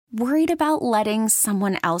Worried about letting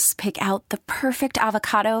someone else pick out the perfect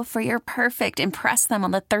avocado for your perfect impress them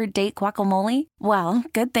on the third date guacamole? Well,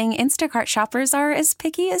 good thing Instacart shoppers are as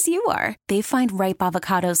picky as you are. They find ripe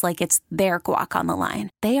avocados like it's their guac on the line.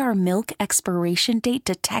 They are milk expiration date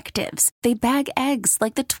detectives. They bag eggs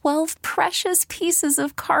like the 12 precious pieces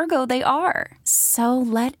of cargo they are. So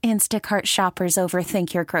let Instacart shoppers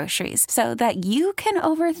overthink your groceries so that you can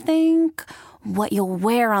overthink what you'll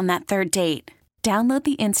wear on that third date. Download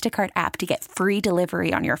the Instacart app to get free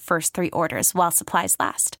delivery on your first 3 orders while supplies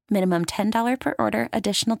last. Minimum $10 per order.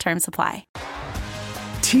 Additional terms apply.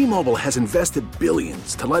 T-Mobile has invested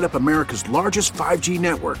billions to light up America's largest 5G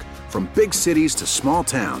network, from big cities to small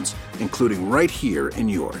towns, including right here in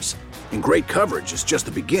yours. And great coverage is just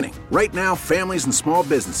the beginning. Right now, families and small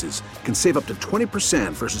businesses can save up to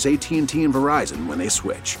 20% versus AT&T and Verizon when they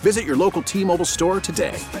switch. Visit your local T-Mobile store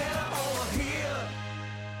today.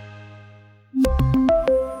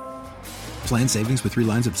 Plan savings with 3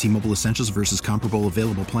 lines of T-Mobile Essentials versus comparable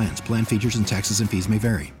available plans. Plan features and taxes and fees may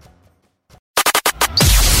vary.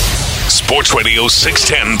 Sports Radio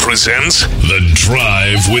 610 presents The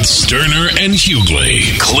Drive with Sterner and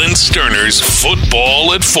Hughley. Clint Sterner's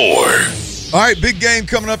Football at 4. All right, big game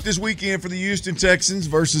coming up this weekend for the Houston Texans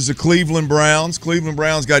versus the Cleveland Browns. Cleveland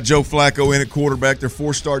Browns got Joe Flacco in at quarterback. Their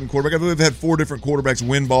 4th starting quarterback. I believe they've had 4 different quarterbacks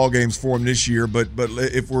win ball games for them this year. But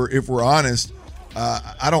if we're honest,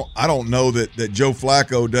 I don't know that Joe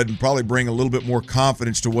Flacco doesn't probably bring a little bit more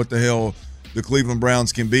confidence to what the hell the Cleveland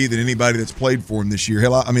Browns can be than anybody that's played for him this year.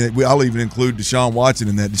 Hell, I mean, I'll even include Deshaun Watson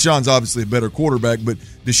in that. Deshaun's obviously a better quarterback, but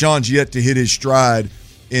Deshaun's yet to hit his stride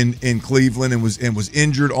in Cleveland and was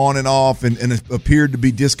injured on and off and appeared to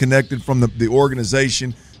be disconnected from the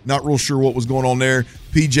organization. Not real sure what was going on there.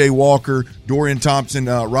 P.J. Walker, Dorian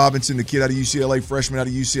Thompson-Robinson, the kid out of UCLA, freshman out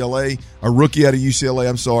of UCLA, a rookie out of UCLA,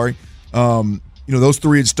 I'm sorry. Those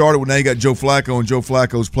 3 had started when now you got Joe Flacco, and Joe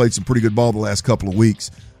Flacco's played some pretty good ball the last couple of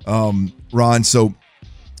weeks, Ron. So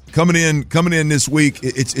coming in this week,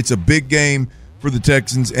 it's a big game for the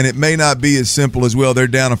Texans, and it may not be as simple as, well, they're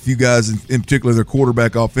down a few guys, in particular their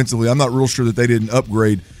quarterback offensively. I'm not real sure that they didn't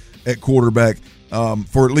upgrade at quarterback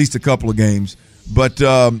for at least a couple of games. But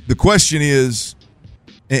the question is,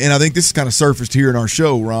 and I think this is kind of surfaced here in our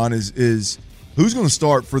show, Ron, is who's going to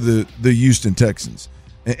start for the Houston Texans?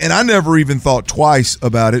 And I never even thought twice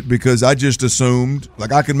about it because I just assumed,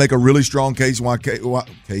 like, I could make a really strong case why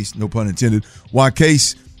no pun intended, why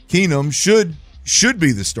Case Keenum should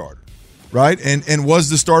be the starter, right? And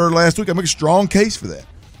was the starter last week. I make a strong case for that.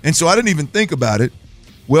 And so I didn't even think about it.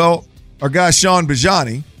 Well, our guy Shaun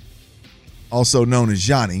Bijani, also known as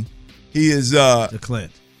Johnny, he is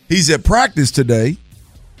he's at practice today.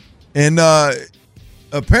 And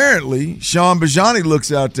apparently Shaun Bijani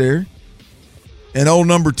looks out there, and old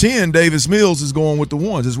number 10, Davis Mills, is going with the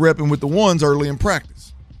ones, is repping with the ones early in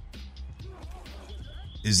practice.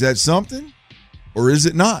 Is that something, or is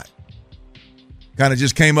it not? Kind of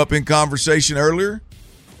just came up in conversation earlier.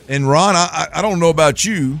 And, Ron, I don't know about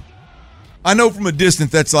you. I know from a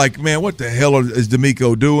distance that's like, man, what the hell is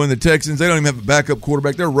D'Amico doing? The Texans, they don't even have a backup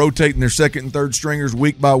quarterback. They're rotating their second and third stringers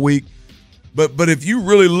week by week. But if you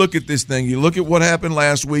really look at this thing, you look at what happened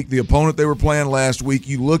last week, the opponent they were playing last week,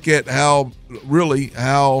 you look at how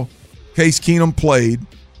Case Keenum played,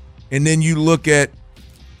 and then you look at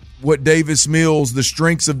what Davis Mills, the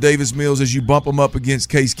strengths of Davis Mills as you bump them up against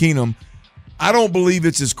Case Keenum, I don't believe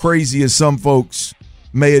it's as crazy as some folks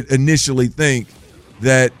may initially think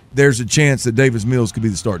that there's a chance that Davis Mills could be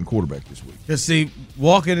the starting quarterback this week. Because, see,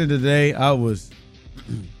 walking into today, I was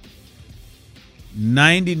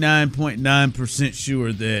 99.9%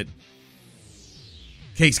 sure that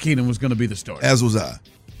Case Keenum was going to be the starter. As was I.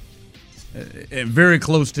 And very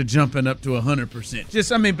close to jumping up to 100%.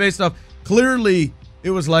 Just, I mean, based off, clearly it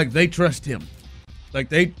was like they trust him. Like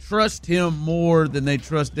they trust him more than they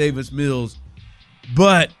trust Davis Mills.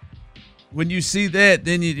 But when you see that,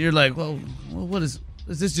 then you're like, well, what is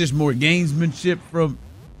this just more gamesmanship from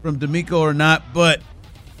D'Amico or not? But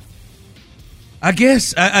I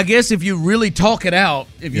guess if you really talk it out,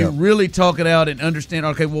 and understand,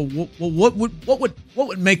 okay, well, what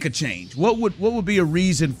would make a change? What would be a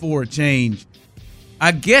reason for a change?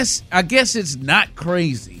 I guess it's not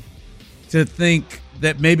crazy to think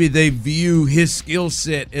that maybe they view his skill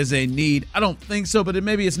set as a need. I don't think so, but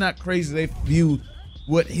maybe it's not crazy they view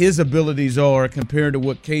what his abilities are compared to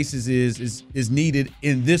what Case's is needed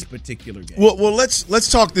in this particular game. Well,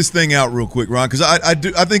 let's talk this thing out real quick, Ron, because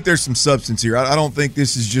I think there's some substance here. I don't think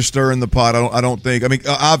this is just stirring the pot. I don't think. I mean,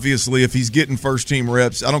 obviously, if he's getting first team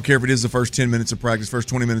reps, I don't care if it is the first 10 minutes of practice, first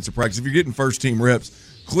 20 minutes of practice. If you're getting first team reps,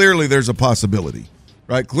 clearly there's a possibility,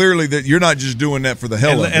 right? Clearly that you're not just doing that for the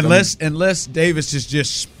hell of it. Unless Davis is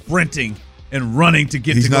just sprinting and running to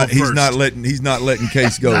get go first. He's not letting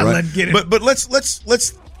Case go, right? But let's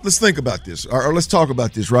think about this, or let's talk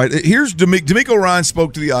about this, right? Here's D'Amico Ryan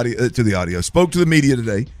spoke to the media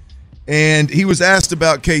today, and he was asked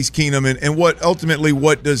about Case Keenum and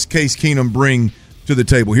what does Case Keenum bring to the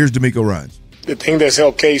table. Here's D'Amico Ryan. The thing that's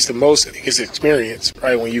helped Case the most is experience,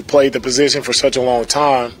 right? When you played the position for such a long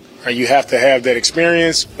time, right, you have to have that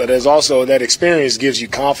experience, but there's also that experience gives you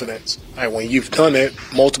confidence. Right? When you've done it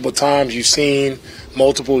multiple times, you've seen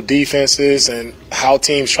multiple defenses and how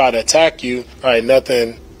teams try to attack you, right?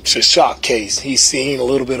 Nothing should shock Case. He's seen a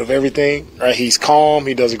little bit of everything, right? He's calm.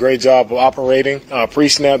 He does a great job of operating.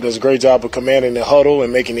 Pre-snap does a great job of commanding the huddle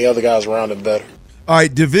and making the other guys around him better. All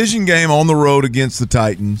right, division game on the road against the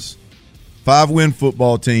Titans. 5-win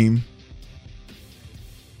football team.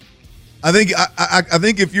 I think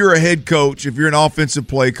if you're a head coach, if you're an offensive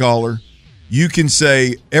play caller, you can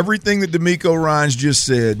say everything that D'Amico Ryan's just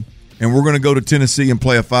said, and we're going to go to Tennessee and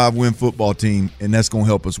play a 5-win football team, and that's going to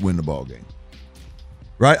help us win the ball game.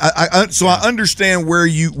 Right? So I understand where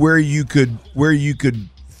you could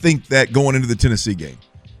think that going into the Tennessee game.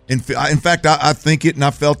 In fact, I think it, and I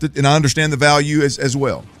felt it, and I understand the value as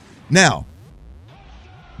well. Now,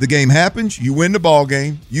 the game happens, you win the ball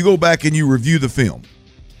game, you go back and you review the film.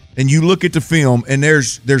 And you look at the film, and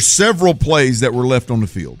there's several plays that were left on the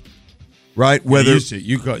field, right? Whether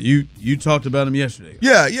you talked about them yesterday.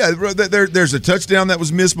 Yeah. There's a touchdown that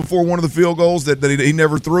was missed before one of the field goals that he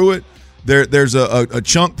never threw it. There's a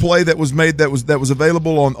chunk play that was made that was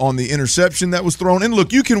available on the interception that was thrown. And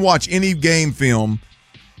look, you can watch any game film,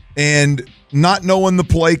 and not knowing the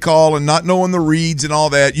play call and not knowing the reads and all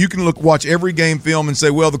that, you can watch every game film and say,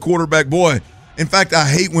 well, the quarterback, boy. In fact, I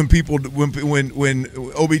hate when people when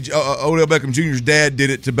Odell Beckham Jr.'s dad did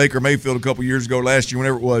it to Baker Mayfield a couple years ago, last year,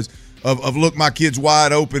 whenever it was, of look, my kid's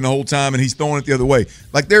wide open the whole time and he's throwing it the other way.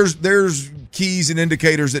 Like there's keys and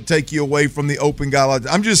indicators that take you away from the open guy.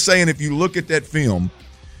 I'm just saying, if you look at that film,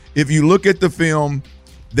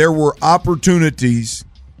 there were opportunities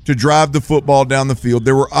to drive the football down the field.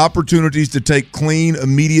 There were opportunities to take clean,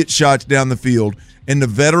 immediate shots down the field. And the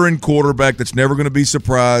veteran quarterback that's never going to be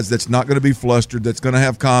surprised, that's not going to be flustered, that's going to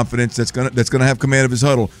have confidence, that's going to have command of his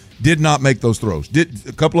huddle, did not make those throws.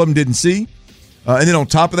 A couple of them didn't see. And then on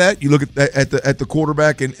top of that, you look at the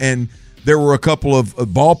quarterback, and there were a couple of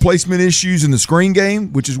ball placement issues in the screen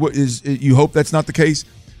game, which is you hope that's not the case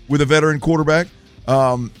with a veteran quarterback.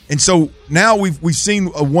 And so now we've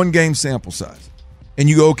seen a one-game sample size. And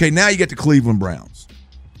you go, okay, now you get the Cleveland Browns.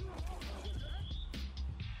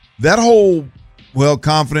 That whole,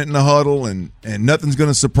 confident in the huddle and nothing's going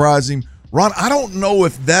to surprise him. Ron, I don't know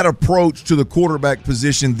if that approach to the quarterback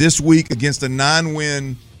position this week against a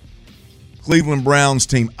 9-win Cleveland Browns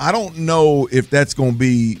team, I don't know if that's going to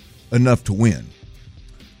be enough to win.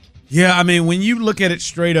 Yeah, I mean, when you look at it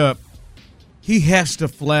straight up, he has to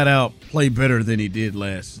flat out play better than he did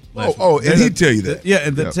last week. And he'd tell you that.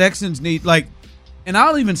 And the Texans need, and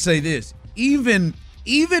I'll even say this, even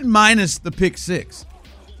minus the pick six.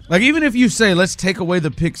 Even if you say, let's take away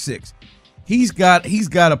the pick six, he's got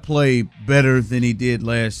to play better than he did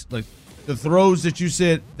last. The throws that you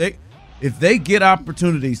said, if they get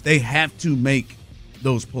opportunities, they have to make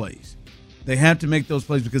those plays. They have to make those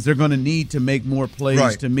plays because they're going to need to make more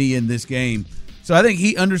plays to me in this game. So I think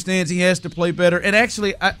he understands he has to play better. And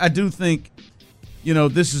actually, I do think,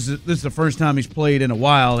 this is the first time he's played in a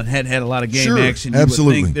while and had a lot of game action. You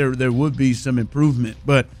absolutely. would think there would be some improvement,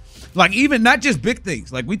 but. Even not just big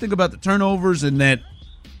things. We think about the turnovers and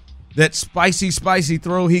that spicy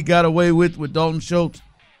throw he got away with Dalton Schultz,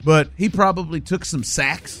 but he probably took some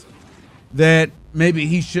sacks that maybe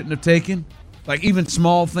he shouldn't have taken. Even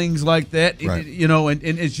small things like that, right.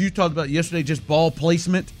 And as you talked about yesterday, just ball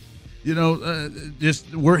placement,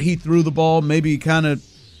 just where he threw the ball, maybe kind of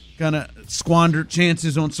squandered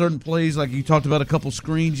chances on certain plays. You talked about a couple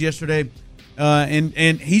screens yesterday.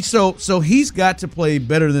 And he's got to play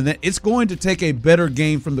better than that. It's going to take a better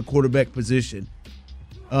game from the quarterback position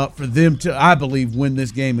for them to, I believe, win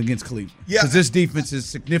this game against Cleveland. Yeah, because this defense is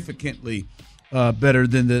significantly better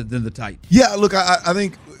than the Titans. Yeah, look, I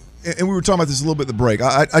think, and we were talking about this a little bit at the break.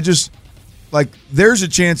 I just there's a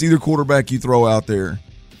chance either quarterback you throw out there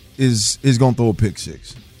is going to throw a pick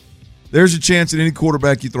six. There's a chance that any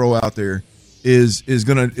quarterback you throw out there is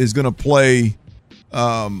going to play.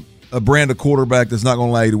 A brand of quarterback that's not going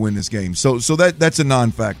to allow you to win this game. So that's a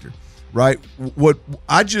non-factor, right? What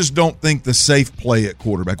I just don't think the safe play at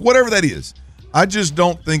quarterback, whatever that is, I just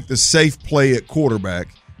don't think the safe play at quarterback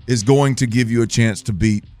is going to give you a chance to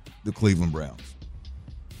beat the Cleveland Browns.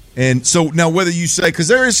 And so now whether you say, because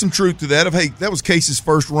there is some truth to that of, hey, that was Case's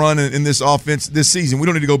first run in this offense this season. We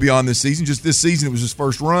don't need to go beyond this season. Just this season, it was his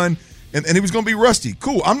first run, and he was going to be rusty.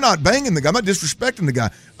 Cool. I'm not banging the guy. I'm not disrespecting the guy.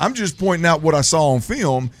 I'm just pointing out what I saw on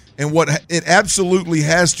film and what it absolutely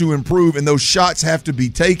has to improve, and those shots have to be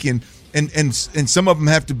taken, and some of them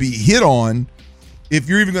have to be hit on if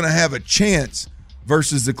you're even going to have a chance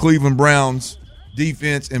versus the Cleveland Browns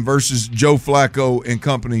defense and versus Joe Flacco and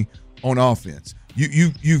company on offense.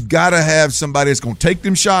 You've got to have somebody that's going to take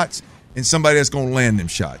them shots and somebody that's going to land them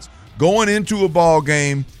shots. Going into a ball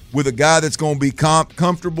game with a guy that's going to be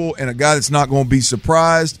comfortable and a guy that's not going to be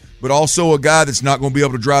surprised, but also a guy that's not going to be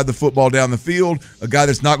able to drive the football down the field, a guy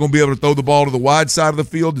that's not going to be able to throw the ball to the wide side of the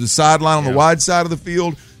field, to the sideline on the wide side of the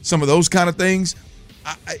field, some of those kind of things.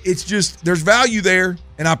 It's just there's value there,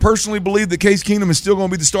 and I personally believe that Case Keenum is still going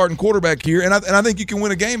to be the starting quarterback here, and I think you can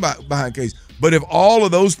win a game behind Case. But if all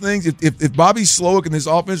of those things, if Bobby Slowick and this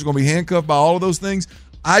offense are going to be handcuffed by all of those things,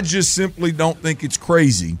 I just simply don't think it's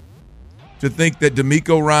crazy to think that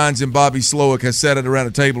DeMeco Ryans and Bobby Slowick has sat around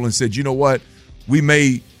a table and said, you know what, we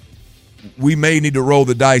may need to roll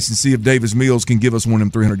the dice and see if Davis Mills can give us one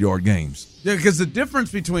of them 300-yard games. Yeah, because the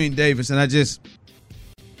difference between Davis and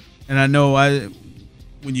I know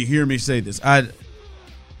when you hear me say this,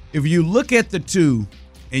 if you look at the two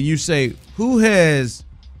and you say who has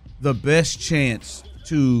the best chance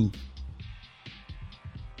to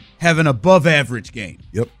have an above-average game.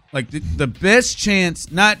 Yep. Like the best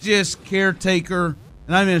chance, not just caretaker,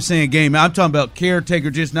 and I'm not even saying game. I'm talking about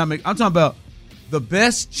caretaker, just not make. I'm talking about the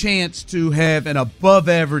best chance to have an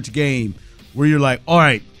above-average game where you're like, all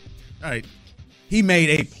right, he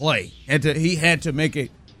made a play. He had to make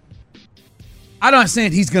it. I'm not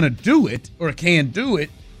saying he's going to do it or can do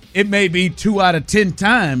it. It may be 2 out of 10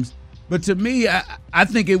 times. But to me, I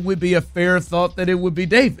think it would be a fair thought that it would be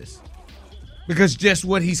Davis, because just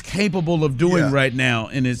what he's capable of doing right now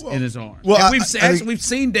in his arm. Well, we've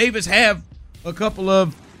seen Davis have a couple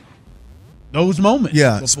of those moments.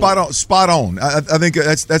 Yeah, before. spot on. I think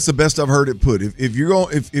that's the best I've heard it put. If you're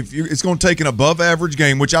it's going to take an above average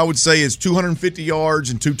game, which I would say is 250 yards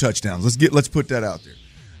and 2 touchdowns. Let's put that out there.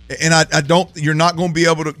 And you're not going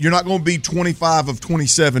to be 25 of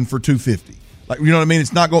 27 for 250. Like, you know what I mean?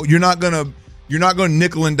 It's not going. You're not going to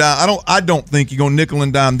nickel and dime. I don't think you're going to nickel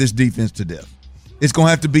and dime this defense to death. It's going to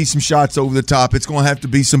have to be some shots over the top. It's going to have to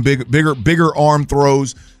be some bigger arm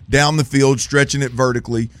throws down the field, stretching it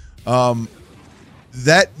vertically. That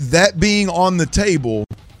being on the table,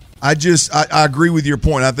 I agree with your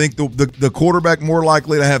point. I think the quarterback more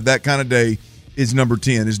likely to have that kind of day is number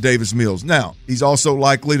 10, is Davis Mills. Now, he's also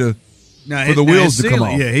likely for the wheels to come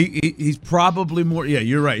off. Yeah, he's probably more. Yeah,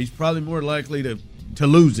 you're right. He's probably more likely to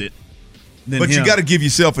lose it than But him. you got to give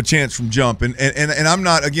yourself a chance from jump. And I'm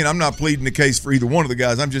not pleading the case for either one of the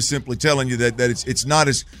guys. I'm just simply telling you that it's not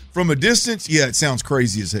as from a distance. Yeah, it sounds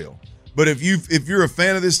crazy as hell. But if you're a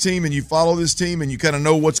fan of this team and you follow this team and you kind of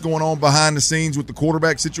know what's going on behind the scenes with the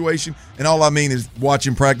quarterback situation, and all I mean is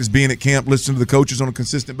watching practice, being at camp, listening to the coaches on a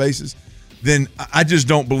consistent basis, then I just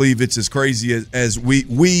don't believe it's as crazy as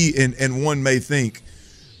we and one may think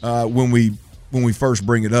when we first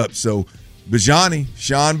bring it up. So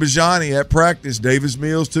Shaun Bijani at practice. Davis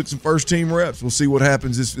Mills took some first team reps. We'll see what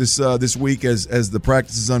happens this week as the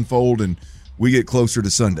practices unfold and we get closer to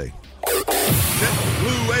Sunday.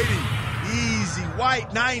 Blue 80, easy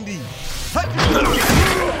white 90.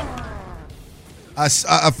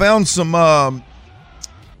 I found some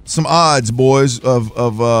odds, boys,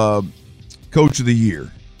 of Coach of the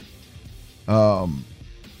Year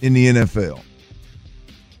in the NFL.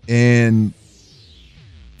 And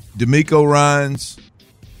DeMeco Ryans,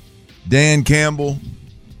 Dan Campbell,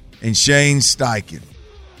 and Shane Steichen.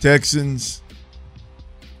 Texans,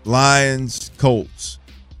 Lions, Colts.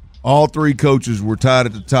 All 3 coaches were tied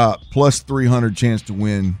at the top, plus 300 chance to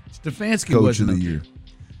win Stefanski Coach of the Year.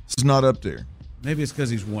 It's not up there. Maybe it's because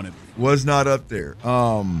he's won it. Was not up there.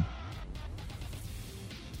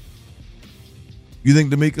 You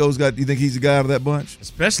think DeMeco's got? You think he's the guy out of that bunch?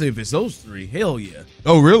 Especially if it's those 3. Hell yeah.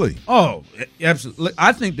 Oh, really? Oh, absolutely.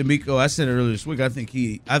 I think DeMeco. I said it earlier this week. I think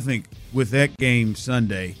with that game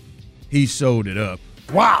Sunday, he sold it up.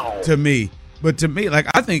 Wow. To me, like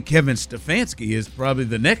I think Kevin Stefanski is probably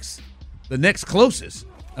the next closest.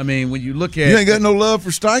 I mean, when you look at, you ain't got no love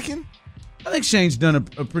for Steichen. I think Shane's done a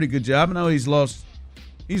pretty good job. I know he's lost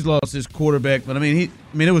his quarterback, but I mean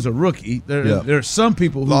it was a rookie. There are some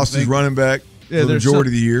people who lost his running back. Yeah, the majority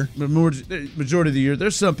of the year. Majority of the year.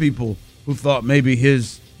 There's some people who thought maybe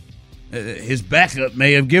his backup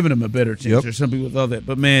may have given him a better chance. Yep. Or some people thought that.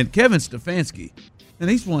 But man, Kevin Stefanski, and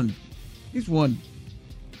he's won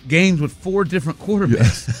games with 4 different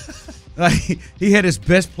quarterbacks. Like, he had his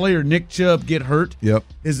best player, Nick Chubb, get hurt. Yep.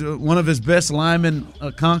 One of his best linemen,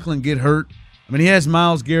 Conklin, get hurt. I mean, he has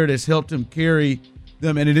Myles Garrett has helped him carry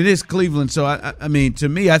them, and it is Cleveland. So, I mean, to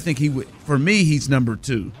me, I think for me, he's number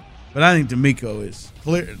 2. But I think DeMeco is,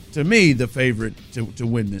 clear, to me, the favorite to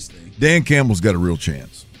win this thing. Dan Campbell's got a real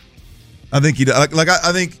chance. I think he does.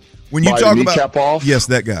 I think when you talk about – yes,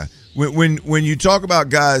 that guy. When you talk about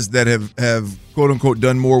guys that have quote unquote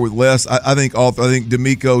done more with less, I think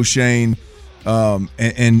DeMeco, Shane,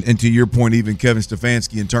 and to your point, even Kevin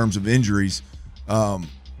Stefanski in terms of injuries,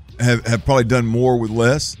 have probably done more with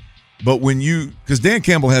less. But because Dan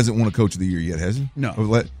Campbell hasn't won a Coach of the Year yet, has he? No.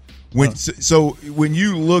 So when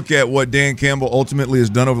you look at what Dan Campbell ultimately has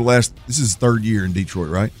done over the last, this is his 3rd year in Detroit,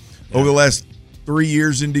 right? Yeah. Over the last 3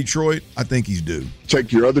 years in Detroit, I think he's due.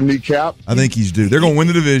 Check your other kneecap. I think he's due. They're going to win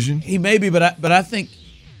the division. He may be, but I think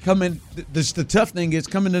the tough thing is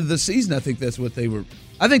coming into the season, I think that's what they were.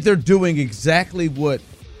 I think they're doing exactly what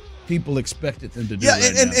people expected them to do. Yeah,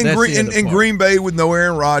 and Green Bay with no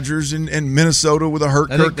Aaron Rodgers, and Minnesota with a hurt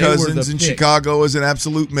Kirk Cousins, and Chicago is an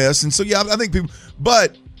absolute mess. And so, yeah, I think people –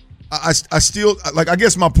 but I still – like, I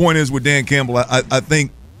guess my point is with Dan Campbell, I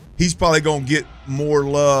think he's probably going to get more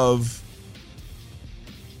love –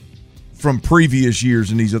 from previous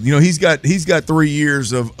years, and he's got 3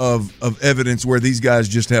 years of evidence where these guys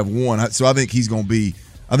just have won. So I think he's going to be.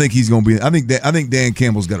 I think Dan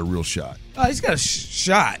Campbell's got a real shot. He's got a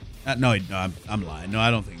shot. No, I'm lying. No,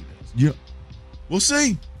 I don't think he does. Yeah, we'll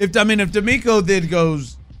see. If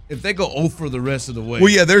DeMeco if they go 0 for the rest of the way. Well,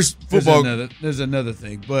 yeah, there's football. There's another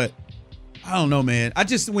thing, but I don't know, man. I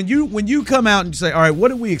just when you come out and say, all right, what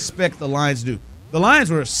do we expect the Lions to do? The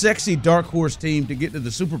Lions were a sexy dark horse team to get to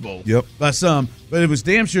the Super Bowl by some, but it was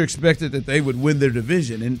damn sure expected that they would win their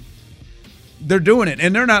division, and they're doing it.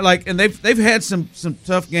 And they're not like, and they've had some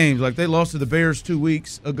tough games. Like they lost to the Bears 2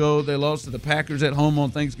 weeks ago. They lost to the Packers at home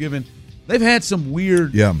on Thanksgiving. They've had some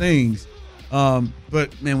weird things.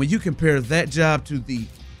 But man, when you compare that job to the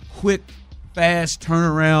quick, fast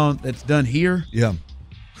turnaround that's done here,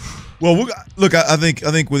 Well, look, I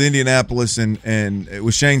think with Indianapolis and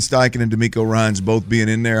with Shane Steichen and DeMeco Ryans both being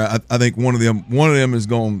in there, I think one of them is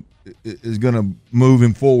going to move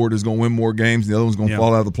him forward, is going to win more games. The other one's going to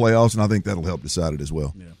fall out of the playoffs, and I think that'll help decide it as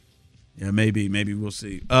well. Yeah, maybe we'll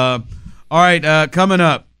see. All right, coming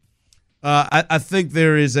up, I think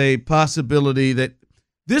there is a possibility that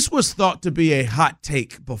this was thought to be a hot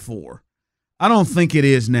take before. I don't think it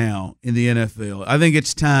is now in the NFL. I think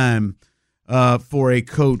it's time for a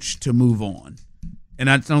coach to move on. And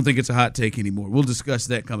I don't think it's a hot take anymore. We'll discuss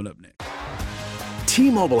that coming up next.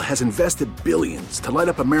 T-Mobile has invested billions to light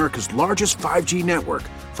up America's largest 5G network,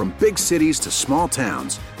 from big cities to small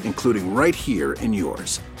towns, including right here in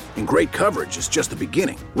yours. And great coverage is just the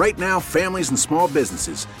beginning. Right now, families and small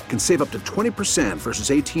businesses can save up to 20%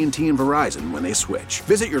 versus AT&T and Verizon when they switch.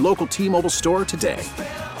 Visit your local T-Mobile store today.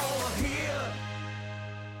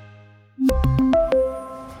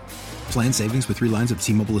 Plan savings with 3 lines of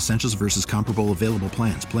T-Mobile Essentials versus comparable available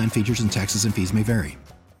plans. Plan features and taxes and fees may vary.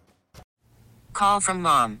 Call from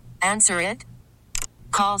mom. Answer it.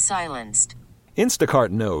 Call silenced. Instacart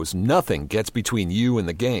knows nothing gets between you and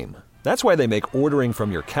the game. That's why they make ordering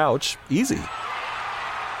from your couch easy.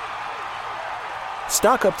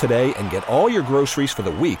 Stock up today and get all your groceries for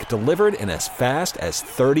the week delivered in as fast as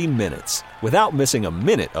 30 minutes without missing a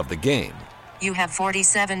minute of the game. You have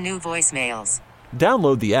 47 new voicemails.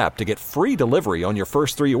 Download the app to get free delivery on your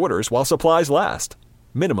first 3 orders while supplies last.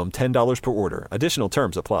 Minimum $10 per order. Additional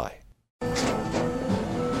terms apply.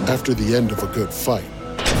 After the end of a good fight,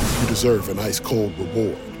 you deserve an ice-cold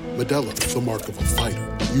reward. Modelo is the mark of a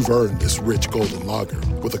fighter. You've earned this rich golden lager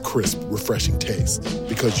with a crisp, refreshing taste.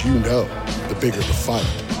 Because you know, the bigger the fight,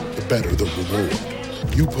 the better the reward.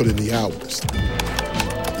 You put in the hours,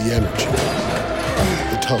 the energy,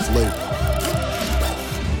 the tough labor.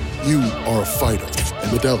 You are a fighter,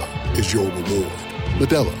 and Modelo is your reward.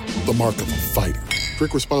 Modelo, the mark of a fighter.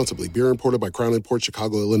 Drink responsibly. Beer imported by Crown Imports,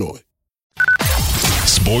 Chicago, Illinois.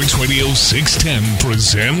 Sports Radio 610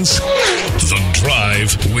 presents The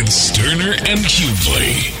Drive with Sterner and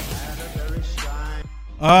Hughley.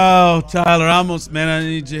 Oh, Tyler, I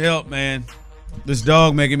need your help, man. This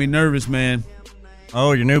dog making me nervous, man.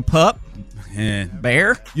 Oh, your new pup? Yeah.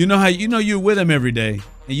 Bear? You know you're with him every day,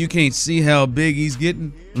 and you can't see how big he's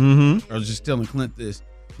getting? Mm-hmm. I was just telling Clint this.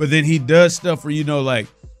 But then he does stuff where like,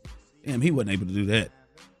 damn, he wasn't able to do that.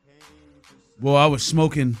 Well, I was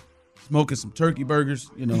smoking some turkey burgers,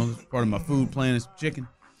 part of my food plan is chicken.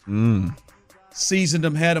 Mm. Seasoned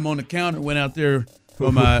them, had them on the counter, went out there,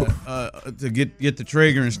 on my to get the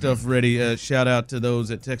Traeger and stuff ready. Shout out to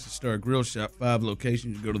those at Texas Star Grill Shop, 5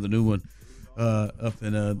 locations. You go to the new one up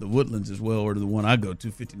in the Woodlands as well, or to the one I go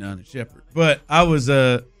to, 59 in Shepherd. But I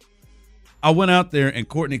went out there and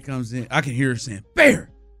Courtney comes in. I can hear her saying, "Bear,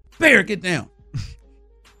 get down."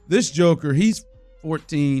 This joker, he's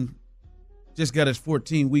 14, just got his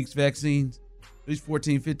 14 weeks vaccines. He's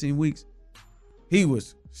 14, 15 weeks. He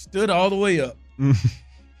was stood all the way up.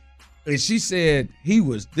 And she said he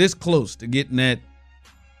was this close to getting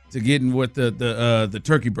what the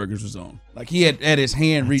turkey burgers was on. Like he had his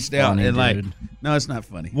hand reached out and like, dude. No, it's not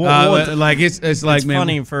funny. Like it's like, man,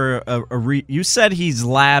 funny for you said he's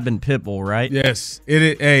lab and pit bull, right? Yes.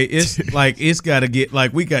 It's like it's got to get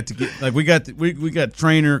like we got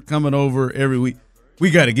trainer coming over every week. We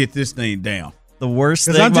got to get this thing down. The worst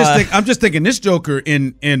thing. I'm just thinking this joker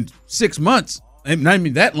in 6 months, not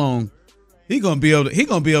even that long, he gonna be able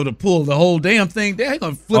to pull the whole damn thing down. He's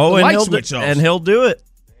gonna flip the light switch off, and he'll do it.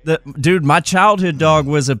 Dude, my childhood dog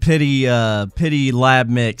was a pity lab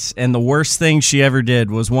mix, and the worst thing she ever did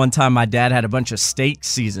was one time my dad had a bunch of steak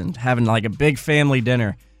seasoned, having like a big family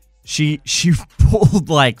dinner. She pulled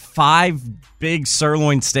like 5 big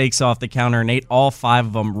sirloin steaks off the counter and ate all 5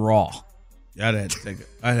 of them raw. Yeah, I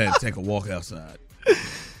had to take a walk outside.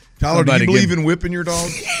 Tyler, do you believe in whipping your dog?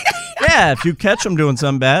 Yeah, if you catch them doing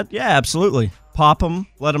something bad, yeah, absolutely. Pop them,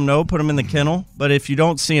 let them know, put them in the kennel. But if you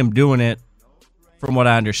don't see them doing it, from what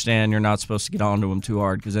I understand, you're not supposed to get onto them too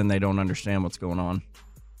hard because then they don't understand what's going on.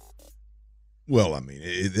 Well, I mean,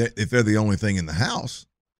 if they're the only thing in the house.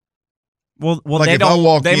 Well, like they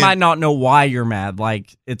don't. They might not know why you're mad.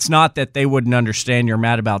 Like it's not that they wouldn't understand you're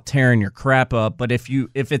mad about tearing your crap up, but if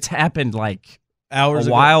it's happened like hours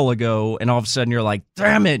a while ago, and all of a sudden you're like,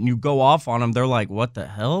 "Damn it!" and you go off on them, they're like, "What the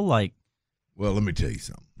hell?" Like, well, let me tell you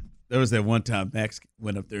something. There was that one time Max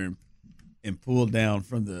went up there and pulled down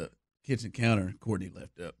from the kitchen counter. Courtney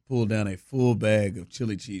left up, pulled down a full bag of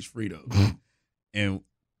chili cheese Fritos, and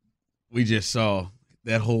we just saw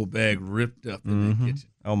that whole bag ripped up in the kitchen.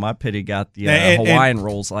 Oh, my pity got the Hawaiian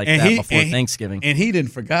rolls like that before Thanksgiving. And he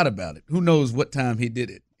didn't forgot about it. Who knows what time he did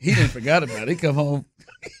it. He didn't forgot about it. He come home,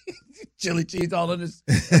 chili cheese all in his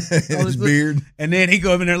beard. And then he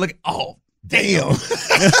go over there and look, oh, damn.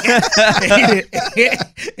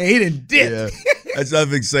 he didn't dip. Yeah. That's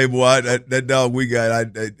nothing to say, boy. That dog we got, I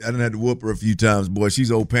done had to whoop her a few times, boy.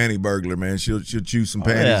 She's old panty burglar, man. She'll chew some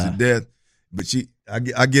panties to death. But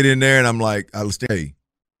I get in there and I'm like, hey,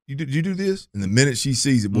 you do this? And the minute she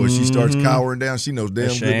sees it, boy, she starts cowering down. She knows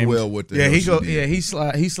damn good well what the hell she did. He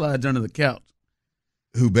slides under the couch.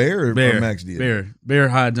 Who, Bear or Max did? Bear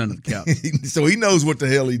hides under the couch. So he knows what the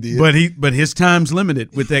hell he did. But his time's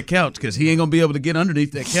limited with that couch because he ain't gonna be able to get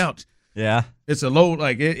underneath that couch. Yeah, it's a low.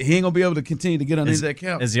 He ain't gonna be able to continue to get underneath that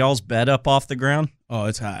couch. Is y'all's bed up off the ground? Oh,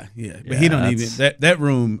 it's high. Yeah, but he don't even that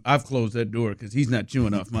room. I've closed that door because he's not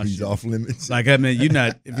chewing off my shoes. He's off limits. Like I mean, you're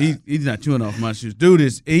not. If he's not chewing off my shoes, dude.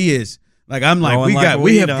 He is. Like I'm like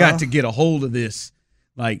we have got to get a hold of this.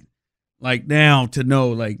 Like now to know.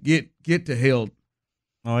 Like get to hell.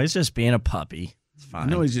 Oh, he's just being a puppy. It's fine.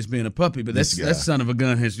 I know he's just being a puppy, but that son of a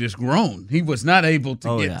gun has just grown. He was not able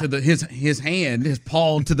to get to his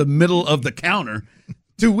paw to the middle of the counter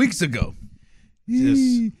 2 weeks ago.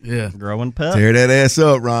 Growing pup. Tear that ass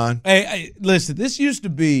up, Ron. Hey, listen. This used to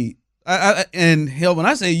be, and hell, when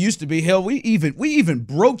I say used to be, hell, we even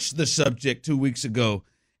broached the subject 2 weeks ago,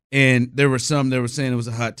 and there were some that were saying it was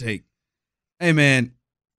a hot take. Hey, man,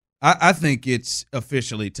 I think it's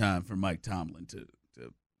officially time for Mike Tomlin to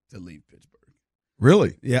leave Pittsburgh.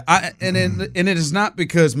 Really? Yeah. And it is not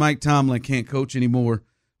because Mike Tomlin can't coach anymore,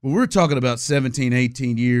 but we're talking about 17,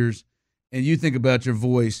 18 years, and you think about your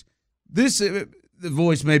voice. The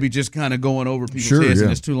voice may be just kind of going over people's heads,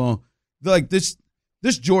 and it's too long. Like this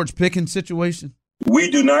George Pickens situation.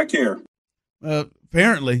 We do not care.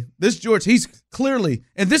 Apparently, this George, he's clearly,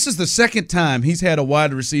 and this is the second time he's had a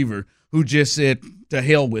wide receiver who just said to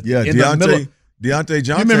hell with it. Deontay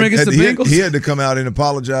Johnson, he had to come out and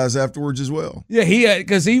apologize afterwards as well. Yeah,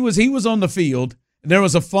 because he was on the field, and there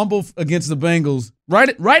was a fumble against the Bengals right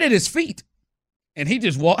at his feet, and he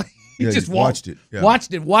just watched it, watched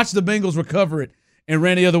the Bengals recover it, and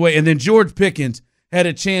ran the other way. And then George Pickens had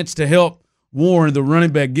a chance to help Warren, the running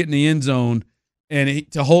back, get in the end zone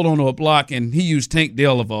and to hold on to a block, and he used Tank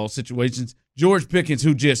Dell of all situations. George Pickens,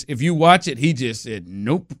 who just, if you watch it, he just said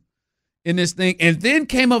nope in this thing, and then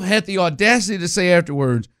had the audacity to say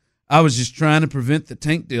afterwards, I was just trying to prevent the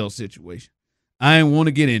Tank Dell situation. I didn't want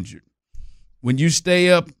to get injured. When you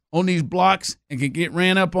stay up on these blocks and can get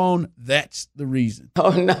ran up on, that's the reason.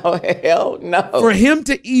 Oh, no, hell no. For him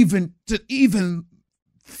to even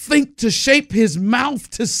think to shape his mouth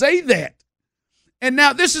to say that? And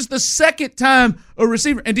now this is the second time a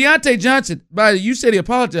receiver, and Deontay Johnson, you said he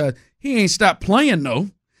apologized. He ain't stopped playing, though.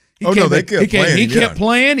 They kept playing. He kept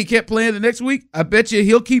playing. He kept playing the next week. I bet you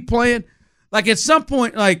he'll keep playing. Like, at some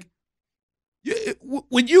point, like,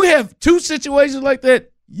 when you have two situations like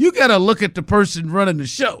that, you got to look at the person running the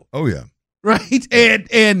show. Oh, yeah. Right?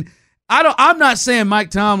 And I'm not saying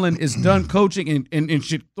Mike Tomlin is done coaching and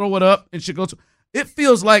should throw it up and should go. It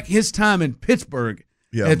feels like his time in Pittsburgh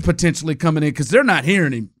is potentially coming in because they're not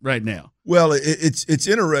hearing him right now. Well, it's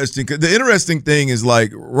interesting. The interesting thing is,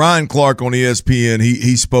 like, Ryan Clark on ESPN,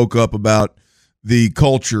 he spoke up about the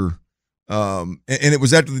culture, and it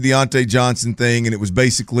was after the Deontay Johnson thing, and it was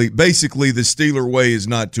basically the Steeler way is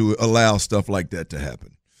not to allow stuff like that to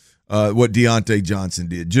happen. What Deontay Johnson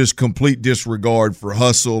did, just complete disregard for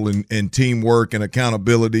hustle and teamwork and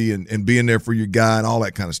accountability and being there for your guy and all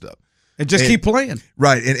that kind of stuff. And keep playing.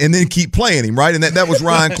 Right, and then keep playing him, right? And that was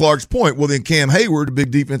Ryan Clark's point. Well, then Cam Hayward, a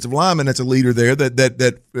big defensive lineman, that's a leader there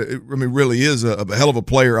that really is a hell of a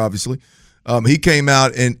player, obviously. He came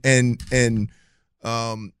out and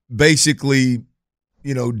basically,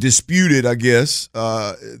 disputed, I guess,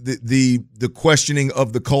 the questioning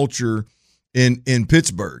of the culture in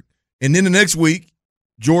Pittsburgh. And then the next week,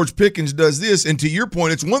 George Pickens does this. And to your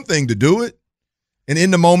point, it's one thing to do it and in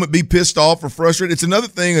the moment be pissed off or frustrated. It's another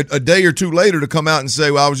thing a day or two later to come out and say,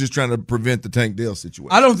 well, I was just trying to prevent the Tank Dell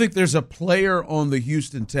situation. I don't think there's a player on the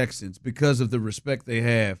Houston Texans, because of the respect they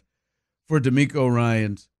have for DeMeco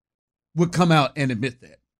Ryans, would come out and admit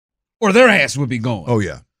that. Or their ass would be gone. Oh,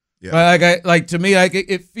 yeah. To me,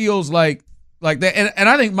 it feels like that. And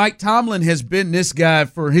I think Mike Tomlin has been this guy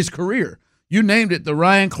for his career. You named it, the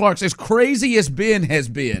Ryan Clarks. As crazy as Ben has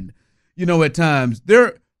been, at times,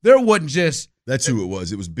 there wasn't just – that's who it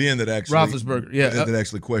was. It was Ben that actually – Roethlisberger, yeah. That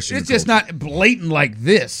actually questioned it's just not blatant like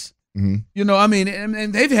this. Mm-hmm.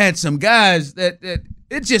 And they've had some guys that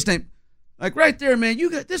it just ain't – like right there, man,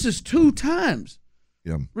 this is 2 times.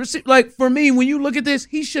 Yeah. Like, for me, when you look at this,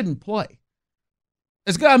 he shouldn't play.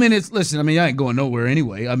 I ain't going nowhere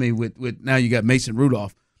anyway. I mean, with now you got Mason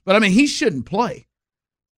Rudolph. But, he shouldn't play.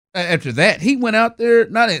 After that, he went out there,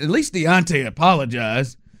 at least Deontay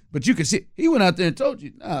apologized, but you can see he went out there and told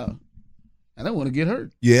you, no, I don't want to get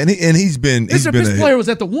hurt. Yeah, and he's been this player was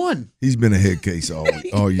at the 1. He's been a head case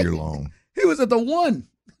all year long. He was at the 1.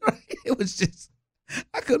 It was just,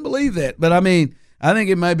 I couldn't believe that. But I think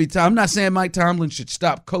it might be time. I'm not saying Mike Tomlin should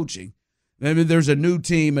stop coaching. Maybe there's a new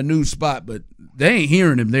team, a new spot, but they ain't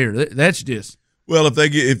hearing him there. That's just. Well,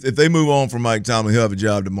 if they move on from Mike Tomlin, he'll have a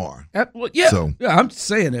job tomorrow. Yeah, I'm just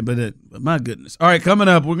saying it, but my goodness. All right, coming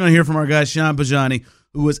up, we're going to hear from our guy Shaun Bijani,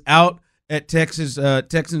 who was out at Texans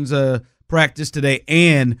practice today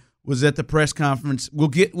and was at the press conference. We'll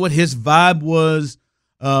get what his vibe was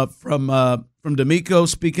from DeMeco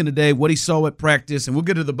speaking today, what he saw at practice, and we'll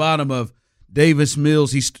get to the bottom of Davis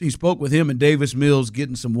Mills. He spoke with him and Davis Mills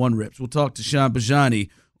getting some 1 reps. We'll talk to Shaun Bijani,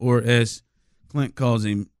 or as Clint calls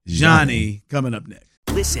him, Johnny, coming up next.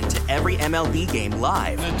 Listen to every MLB game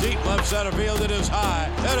live. In the deep left center field, it is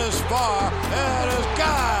high, it is far, it is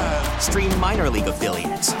gone. Stream minor league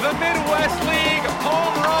affiliates. The Midwest League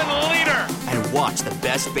home run leader. And watch the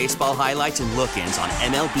best baseball highlights and look-ins on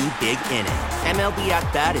MLB Big Inning. MLB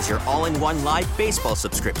At Bat is your all-in-one live baseball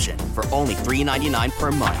subscription for only $3.99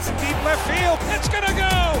 per month. Deep left field, it's gonna go.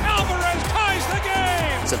 Alvarez ties the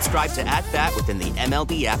game. Subscribe to At Bat within the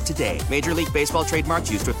MLB app today. Major League Baseball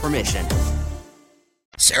trademarks used with permission.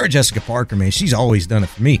 Sarah Jessica Parker, man, she's always done it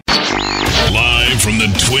for me. Live from the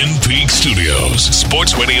Twin Peaks studios,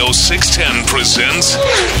 Sports Radio 610 presents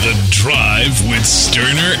The Drive with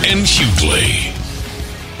Sterner and Hughley.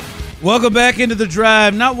 Welcome back into The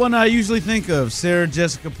Drive. Not one I usually think of. Sarah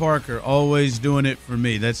Jessica Parker, always doing it for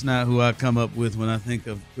me. That's not who I come up with when I think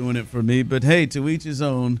of doing it for me. But, hey, to each his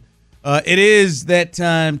own. It is that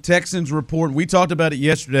time, Texans Report. We talked about it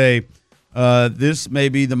yesterday. This may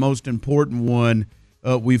be the most important one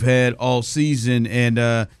we've had all season.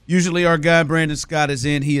 And usually our guy Brandon Scott is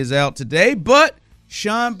in. He is out today. But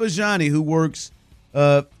Shaun Bijani, who works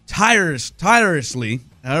tirelessly,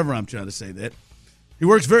 however I'm trying to say that, he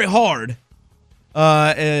works very hard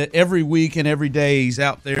every week and every day. He's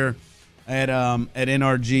out there at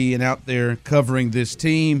NRG and out there covering this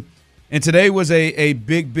team. And today was a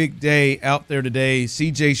big, big day out there today.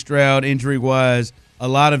 C.J. Stroud, injury-wise, a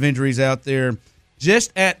lot of injuries out there.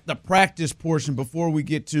 Just at the practice portion, before we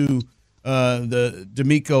get to the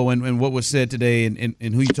DeMeco and what was said today and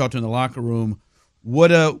who you talked to in the locker room,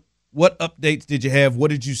 what updates did you have? What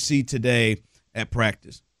did you see today at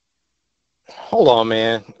practice? Hold on,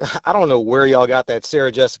 man. I don't know where y'all got that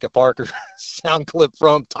Sarah Jessica Parker sound clip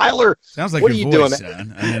from. Tyler, sounds like what your are you voice, doing?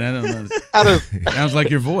 son. I mean, I don't know. Sounds like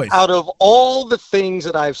your voice. Out of all the things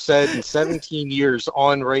that I've said in 17 years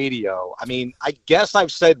on radio, I mean, I guess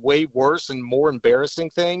I've said way worse and more embarrassing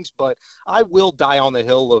things, but I will die on the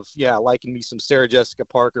hill of, liking me some Sarah Jessica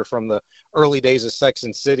Parker from the early days of Sex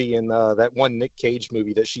and City and that one Nick Cage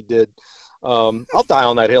movie that she did. I'll die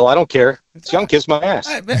on that hill. I don't care. Young kiss my ass.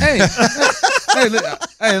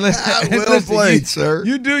 Well played, sir.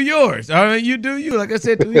 You do yours. I mean, you do you. Like I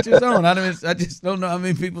said, to each his own. I just don't know. I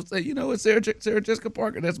mean, people say, you know what, Sarah Jessica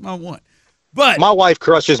Parker, that's my one. But my wife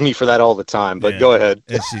crushes me for that all the time. But go ahead.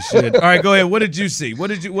 As she should. All right, go ahead. What did you see? What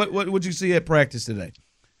did you see at practice today?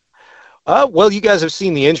 Well, you guys have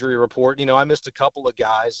seen the injury report. I missed a couple of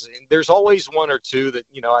guys. And there's always one or two that,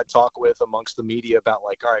 I talk with amongst the media about,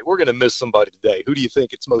 like, all right, we're going to miss somebody today. Who do you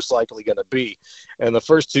think it's most likely going to be? And the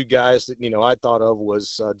first two guys that, I thought of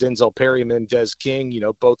was Denzel Perryman, Des King,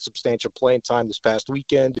 both substantial playing time this past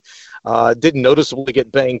weekend. Didn't noticeably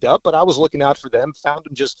get banged up, but I was looking out for them, found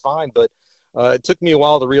them just fine. But it took me a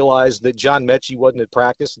while to realize that John Mechie wasn't at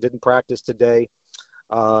practice, didn't practice today.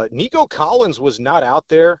 Nico Collins was not out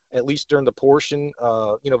there, at least during the portion,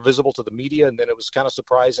 visible to the media. And then it was kind of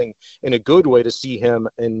surprising in a good way to see him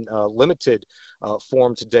in limited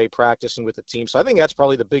form today practicing with the team. So I think that's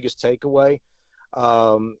probably the biggest takeaway.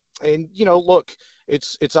 Look,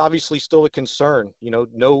 it's obviously still a concern,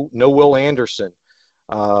 no Will Anderson.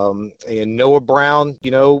 And Noah Brown,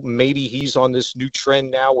 maybe he's on this new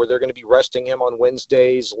trend now where they're going to be resting him on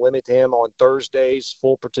Wednesdays, limit him on Thursdays,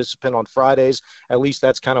 full participant on Fridays. At least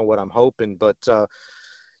that's kind of what I'm hoping. But,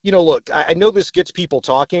 look, I know this gets people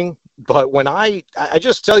talking, but when I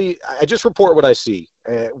just tell you, I just report what I see.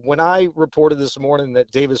 When I reported this morning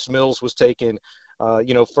that Davis Mills was taking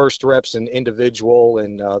first reps in individual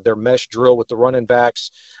and their mesh drill with the running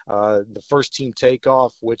backs, the first team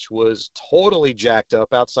takeoff, which was totally jacked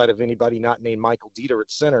up outside of anybody not named Michael Dieter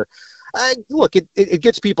at center. Look, it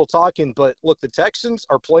gets people talking, but look, the Texans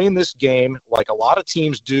are playing this game like a lot of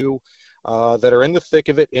teams do that are in the thick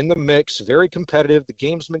of it, in the mix, very competitive, the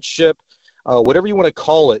gamesmanship, whatever you want to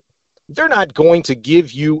call it. They're not going to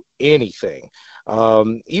give you anything.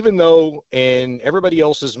 Even though in everybody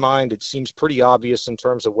else's mind, it seems pretty obvious in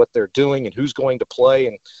terms of what they're doing and who's going to play.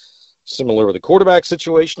 And similar with the quarterback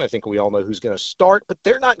situation, I think we all know who's going to start, but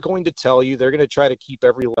they're not going to tell you. They're going to try to keep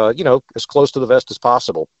as close to the vest as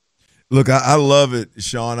possible. Look, I love it,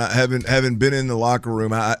 Shaun. I haven't been in the locker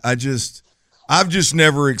room. I've just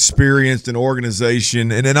never experienced an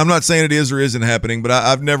organization, and I'm not saying it is or isn't happening, but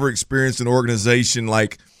I've never experienced an organization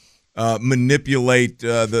like manipulate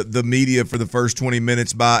the media for the first 20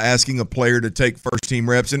 minutes by asking a player to take first team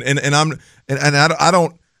reps. I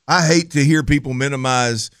hate to hear people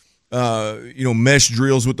minimize mesh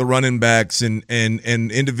drills with the running backs and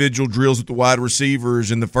individual drills with the wide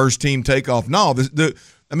receivers and the first team takeoff. No,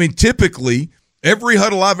 typically every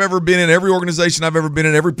huddle I've ever been in, every organization I've ever been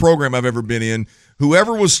in, every program I've ever been in,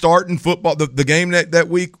 whoever was starting football the game that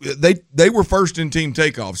week, they were first in team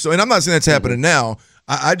takeoff. So, and I'm not saying that's happening now.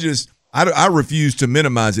 I refuse to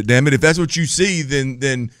minimize it. Damn it! If that's what you see,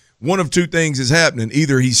 then one of two things is happening: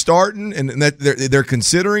 either he's starting and that they're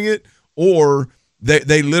considering it, or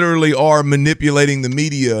they literally are manipulating the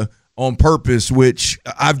media on purpose, which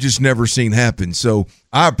I've just never seen happen. So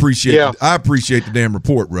I appreciate the damn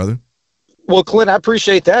report, brother. Well, Clint, I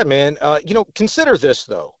appreciate that, man. Consider this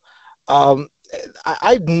though.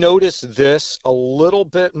 I've noticed this a little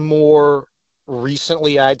bit more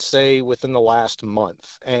recently, I'd say within the last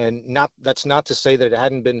month, and that's not to say that it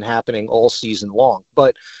hadn't been happening all season long,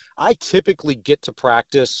 but I typically get to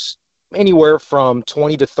practice anywhere from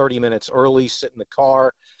 20 to 30 minutes early, sit in the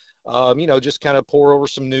car, just kind of pour over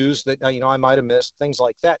some news that, I might have missed, things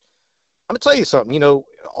like that. I'm gonna tell you something,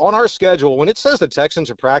 on our schedule, when it says the Texans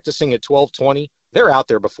are practicing at 12:20, they're out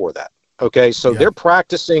there before that. Okay. So they're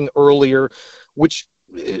practicing earlier, which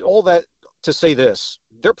all that to say this,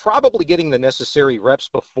 they're probably getting the necessary reps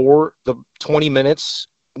before the 20 minutes,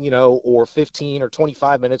 or 15 or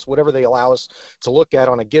 25 minutes, whatever they allow us to look at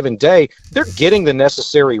on a given day. They're getting the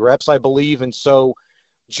necessary reps, I believe. And so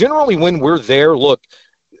generally when we're there, look,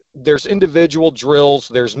 there's individual drills,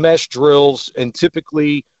 there's mesh drills, and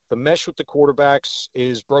typically the mesh with the quarterbacks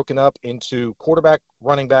is broken up into quarterback,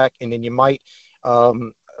 running back, and then you might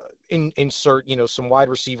insert, some wide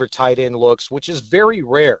receiver tight end looks, which is very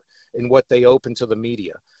rare in what they open to the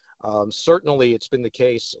media. Certainly it's been the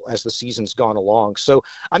case as the season's gone along. So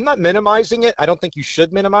I'm not minimizing it. I don't think you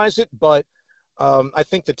should minimize it, but I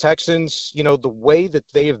think the Texans, the way that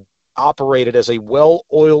they have operated as a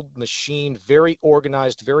well-oiled machine, very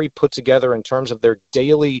organized, very put together in terms of their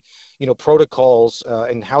daily, protocols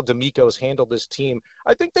and how D'Amico's handled this team,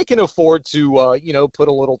 I think they can afford to, put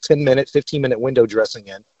a little 10-minute, 15-minute window dressing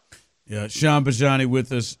in. Yeah, Shaun Bijani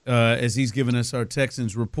with us as he's giving us our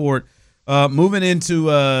Texans report. Moving into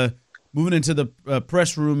the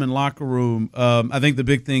press room and locker room, I think the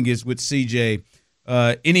big thing is with CJ.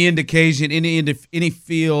 Any indication, any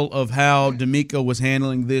feel of how D'Amico was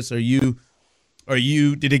handling this? Did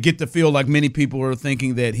it get the feel like many people are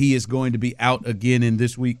thinking that he is going to be out again in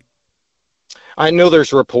this week? I know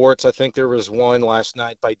there's reports. I think there was one last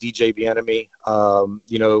night by DJ Bieniemy,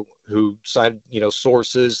 who cited,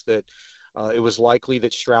 sources that it was likely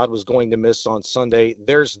that Stroud was going to miss on Sunday.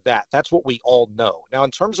 There's that. That's what we all know. Now,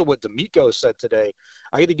 in terms of what D'Amico said today,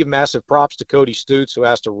 I got to give massive props to Cody Stutes, who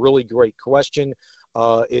asked a really great question.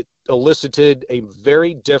 It elicited a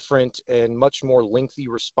very different and much more lengthy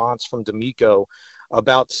response from D'Amico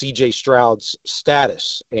about CJ Stroud's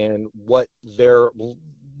status and what their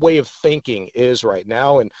way of thinking is right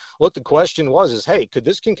now. And what the question was, hey, could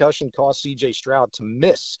this concussion cause CJ Stroud to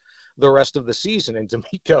miss the rest of the season? And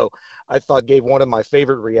D'Amico, I thought, gave one of my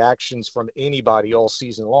favorite reactions from anybody all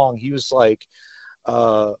season long. He was like,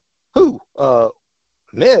 who?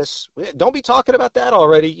 Miss? Don't be talking about that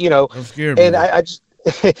already, Don't scare me. And I just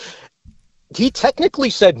he technically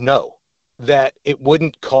said no, that it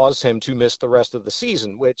wouldn't cause him to miss the rest of the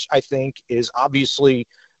season, which I think is obviously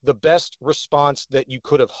the best response that you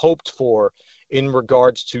could have hoped for in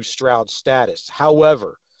regards to Stroud's status.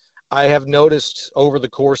 However, I have noticed over the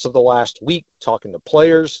course of the last week, talking to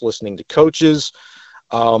players, listening to coaches,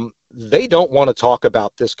 they don't want to talk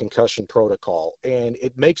about this concussion protocol. And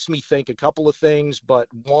it makes me think a couple of things,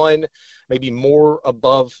 but one, maybe more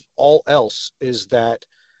above all else, is that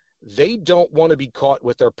they don't want to be caught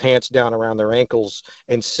with their pants down around their ankles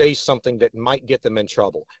and say something that might get them in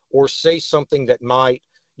trouble, or say something that might,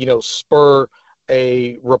 spur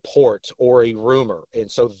a report or a rumor.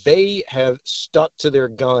 And so they have stuck to their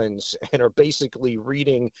guns and are basically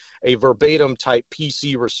reading a verbatim type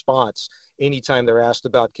PC response anytime they're asked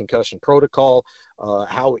about concussion protocol,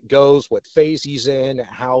 how it goes, what phase he's in,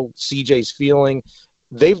 how CJ's feeling.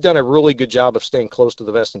 They've done a really good job of staying close to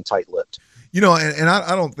the vest and tight-lipped. And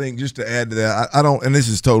I don't think, just to add to that, I don't, and this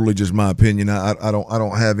is totally just my opinion. I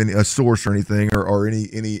don't have a source or anything or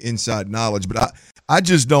any inside knowledge, but I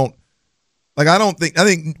just don't, like, I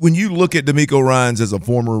think when you look at D'Amico Ryans as a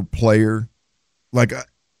former player, like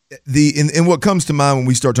and what comes to mind when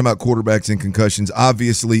we start talking about quarterbacks and concussions,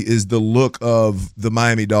 obviously, is the look of the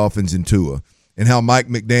Miami Dolphins and Tua, and how Mike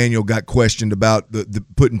McDaniel got questioned about the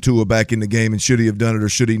putting Tua back in the game, and should he have done it or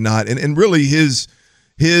should he not, and really his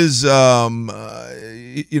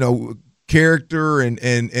character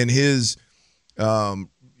and his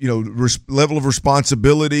level of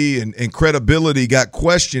responsibility and credibility got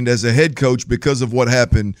questioned as a head coach because of what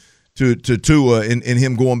happened to Tua and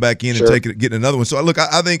him going back in and getting another one. So look,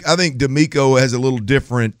 I think D'Amico has a little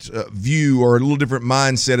different view or a little different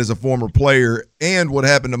mindset as a former player, and what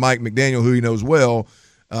happened to Mike McDaniel, who he knows well,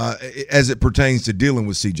 as it pertains to dealing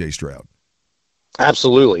with CJ Stroud.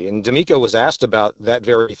 Absolutely. And D'Amico was asked about that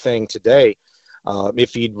very thing today,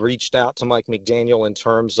 if he'd reached out to Mike McDaniel in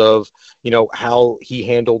terms of, how he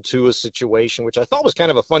handled Tua's situation, which I thought was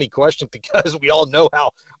kind of a funny question because we all know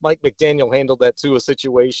how Mike McDaniel handled that Tua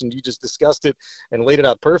situation. You just discussed it and laid it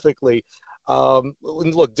out perfectly.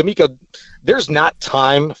 Look, D'Amico, there's not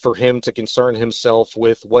time for him to concern himself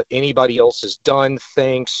with what anybody else has done,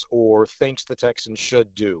 thinks the Texans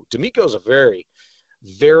should do. D'Amico's a very,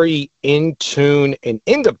 very in tune and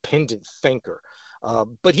independent thinker.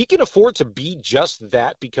 But he can afford to be just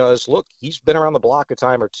that because, look, he's been around the block a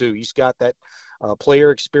time or two. He's got that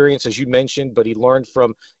player experience, as you mentioned, but he learned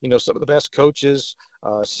from, some of the best coaches,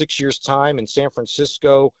 6 years' time in San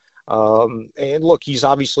Francisco. And, look, he's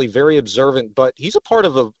obviously very observant, but he's a part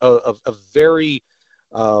of a very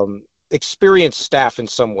experienced staff in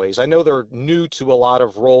some ways. I know they're new to a lot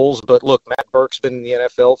of roles, but, look, Matt Burke's been in the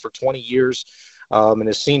NFL for 20 years. And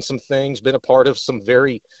has seen some things, been a part of some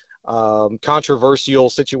very controversial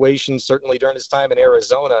situations, certainly during his time in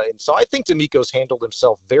Arizona. And so I think D'Amico's handled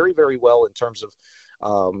himself very, very well in terms of,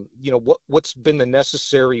 what's been the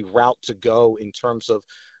necessary route to go in terms of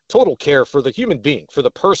total care for the human being, for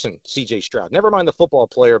the person, CJ Stroud. Never mind the football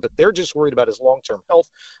player, but they're just worried about his long-term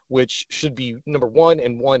health, which should be number 1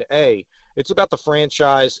 and 1A. It's about the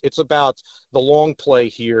franchise. It's about the long play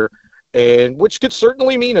here, and which could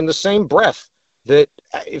certainly mean in the same breath that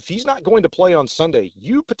if he's not going to play on Sunday,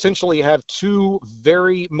 you potentially have 2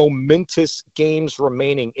 very momentous games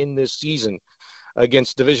remaining in this season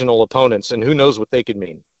against divisional opponents, and who knows what they could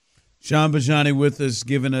mean. Shaun Bijani with us,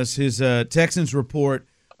 giving us his Texans report.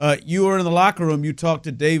 You were in the locker room. You talked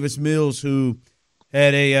to Davis Mills, who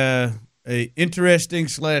had a interesting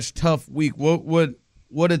 / tough week.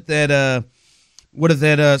 What did that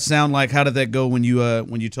sound like? How did that go when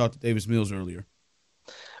you talked to Davis Mills earlier?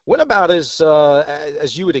 Went about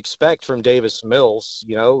as you would expect from Davis Mills,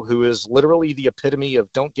 who is literally the epitome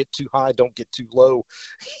of don't get too high, don't get too low.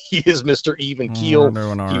 He is Mr. Even Keel.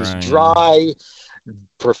 He was dry,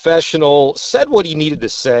 professional, said what he needed to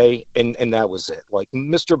say, and that was it. Like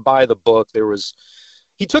Mr. By the book,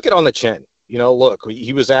 he took it on the chin. Look,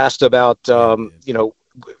 he was asked about,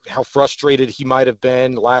 how frustrated he might have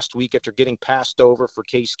been last week after getting passed over for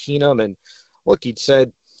Case Keenum. And look, he'd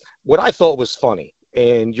said what I thought was funny.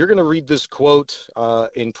 And you're going to read this quote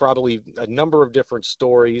in probably a number of different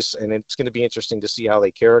stories, and it's going to be interesting to see how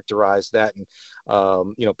they characterize that and,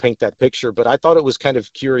 paint that picture. But I thought it was kind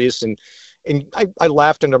of curious, and I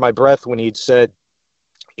laughed under my breath when he'd said,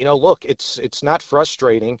 look, it's not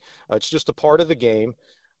frustrating. It's just a part of the game.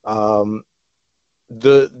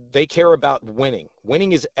 They care about winning.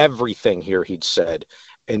 Winning is everything here, he'd said.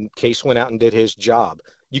 And Case went out and did his job.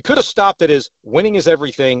 You could have stopped it as winning is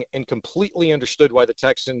everything and completely understood why the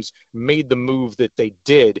Texans made the move that they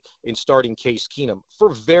did in starting Case Keenum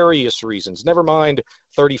for various reasons. Never mind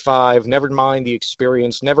 35, never mind the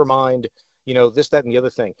experience, never mind, this, that, and the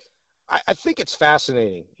other thing. I think it's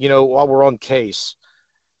fascinating, while we're on Case,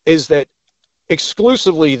 is that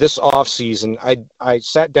exclusively this offseason, I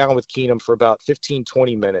sat down with Keenum for about 15,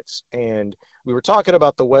 20 minutes, and we were talking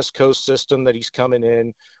about the West Coast system that he's coming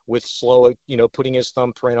in with slow, putting his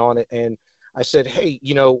thumbprint on it. And I said, hey,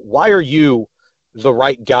 why are you the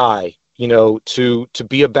right guy, to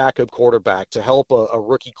be a backup quarterback, to help a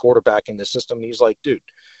rookie quarterback in the system? And he's like, dude,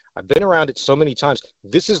 I've been around it so many times.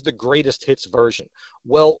 This is the greatest hits version.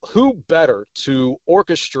 Well, who better to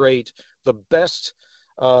orchestrate the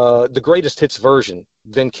greatest hits version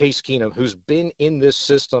than Case Keenum, who's been in this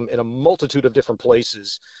system in a multitude of different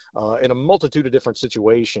places, in a multitude of different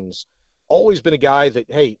situations. Always been a guy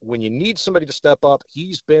that, hey, when you need somebody to step up,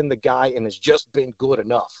 he's been the guy and has just been good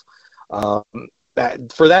enough. For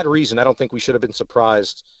that reason, I don't think we should have been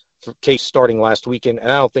surprised for Case starting last weekend,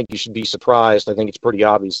 and I don't think you should be surprised. I think it's pretty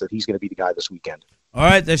obvious that he's going to be the guy this weekend. All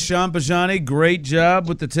right, that's Shaun Bijani. Great job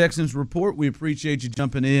with the Texans report. We appreciate you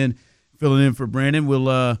jumping in, filling in for Brandon.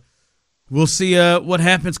 We'll see what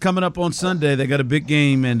happens coming up on Sunday. They got a big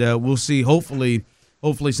game, and we'll see. Hopefully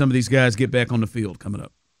some of these guys get back on the field coming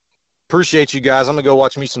up. Appreciate you guys. I'm gonna go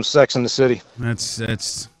watch me some Sex in the City. That's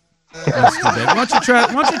too bad. Why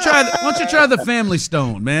don't you try the Family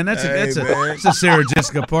Stone, man? That's a Sarah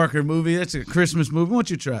Jessica Parker movie. That's a Christmas movie. Why don't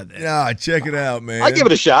you try that? Yeah, check it out, man. I'll give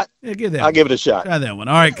it a shot. Yeah, give it a shot. Try that one.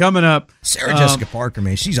 All right, coming up, Sarah Jessica Parker,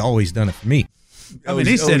 man, she's always done it for me. I mean,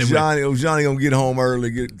 he said Johnny gonna get home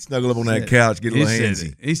early, snuggle up on that couch, get a little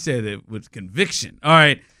handsy. He said it with conviction. All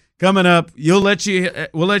right, coming up, we'll let you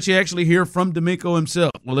actually hear from D'Amico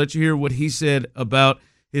himself. We'll let you hear what he said about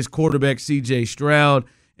his quarterback C.J. Stroud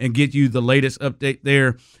and get you the latest update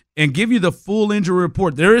there and give you the full injury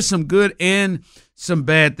report. There is some good and some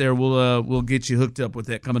bad there. We'll get you hooked up with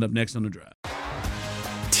that coming up next on The Drive.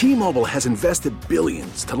 T-Mobile has invested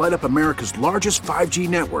billions to light up America's largest 5G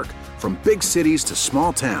network, from big cities to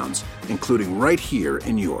small towns, including right here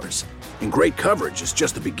in yours. And great coverage is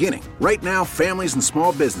just the beginning. Right now, families and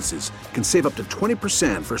small businesses can save up to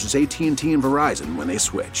 20% versus AT&T and Verizon when they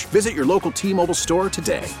switch. Visit your local T-Mobile store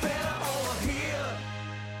today.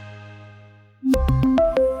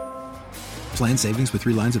 Plan savings with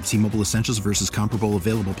 3 lines of T-Mobile Essentials versus comparable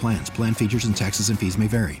available plans. Plan features and taxes and fees may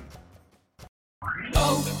vary.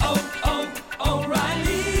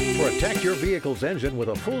 Protect your vehicle's engine with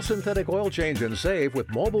a full synthetic oil change and save with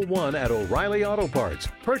Mobile One at O'Reilly Auto Parts.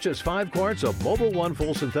 Purchase 5 quarts of Mobile One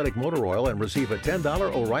full synthetic motor oil and receive a $10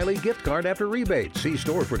 O'Reilly gift card after rebate. See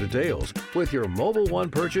store for details. With your Mobile One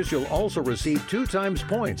purchase, you'll also receive 2 times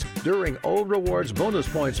points during O Rewards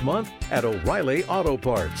Bonus Points Month at O'Reilly Auto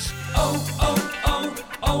Parts.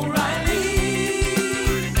 O'Reilly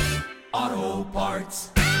Auto Parts.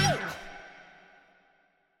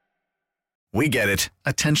 We get it.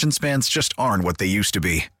 Attention spans just aren't what they used to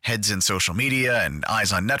be. Heads in social media and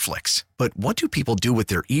eyes on Netflix. But what do people do with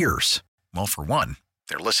their ears? Well, for one,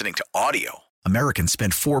 they're listening to audio. Americans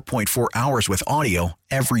spend 4.4 hours with audio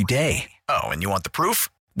every day. Oh, and you want the proof?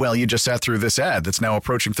 Well, you just sat through this ad that's now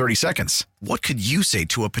approaching 30 seconds. What could you say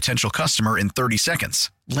to a potential customer in 30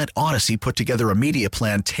 seconds? Let Odyssey put together a media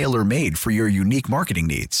plan tailor-made for your unique marketing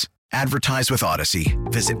needs. Advertise with Odyssey.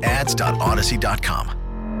 Visit ads.odyssey.com.